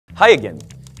Hi again!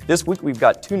 This week we've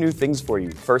got two new things for you.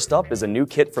 First up is a new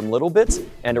kit from Littlebits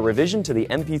and a revision to the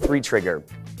Mp3 Trigger.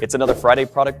 It's another Friday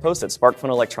product post at SparkFun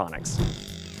Electronics.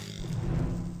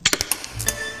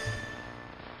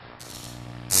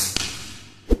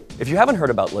 If you haven't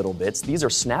heard about Littlebits, these are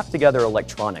snap-together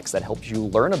electronics that help you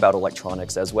learn about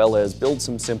electronics as well as build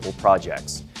some simple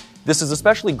projects. This is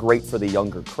especially great for the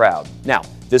younger crowd. Now,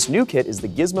 this new kit is the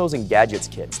Gizmos and Gadgets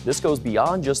Kit. This goes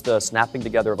beyond just the snapping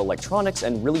together of electronics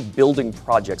and really building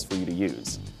projects for you to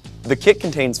use. The kit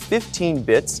contains 15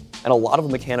 bits and a lot of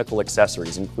mechanical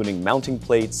accessories, including mounting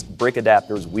plates, brake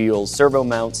adapters, wheels, servo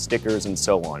mounts, stickers, and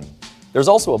so on. There's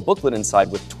also a booklet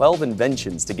inside with 12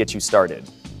 inventions to get you started.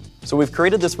 So we've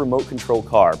created this remote control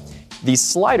car. These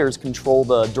sliders control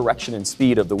the direction and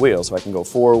speed of the wheel, so I can go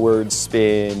forwards,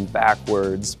 spin,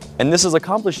 backwards. And this is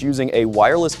accomplished using a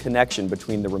wireless connection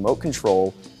between the remote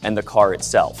control and the car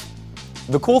itself.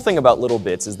 The cool thing about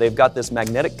Littlebits is they've got this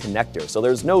magnetic connector, so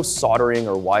there's no soldering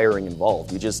or wiring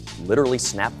involved. You just literally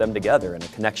snap them together and a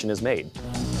connection is made.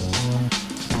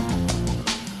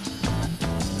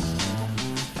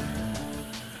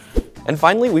 And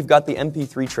finally, we've got the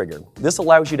Mp3 Trigger. This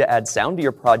allows you to add sound to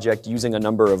your project using a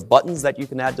number of buttons that you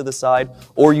can add to the side,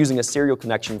 or using a serial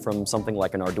connection from something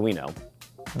like an Arduino.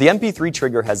 The Mp3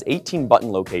 Trigger has 18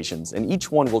 button locations, and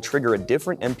each one will trigger a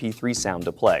different MP3 sound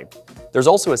to play. There's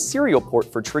also a serial port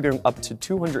for triggering up to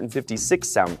 256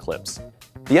 sound clips.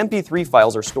 The MP3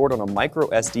 files are stored on a micro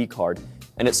SD card,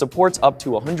 and it supports up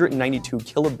to 192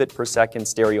 kilobit per second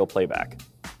stereo playback.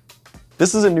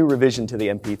 This is a new revision to the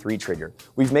Mp3 Trigger.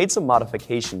 We've made some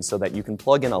modifications so that you can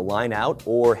plug in a line out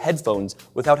or headphones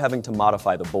without having to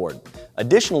modify the board.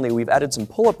 Additionally, we've added some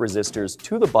pull-up resistors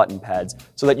to the button pads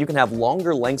so that you can have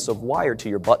longer lengths of wire to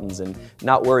your buttons and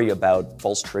not worry about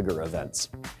false trigger events.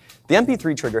 The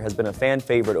Mp3 Trigger has been a fan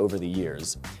favorite over the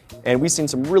years, and we've seen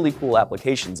some really cool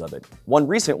applications of it. One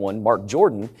recent one, Mark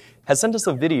Jordan, has sent us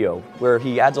a video where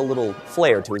he adds a little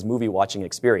flair to his movie watching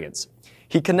experience.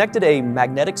 He connected a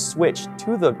magnetic switch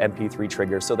to the Mp3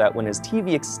 Trigger so that when his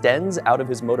TV extends out of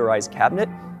his motorized cabinet,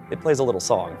 it plays a little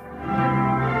song.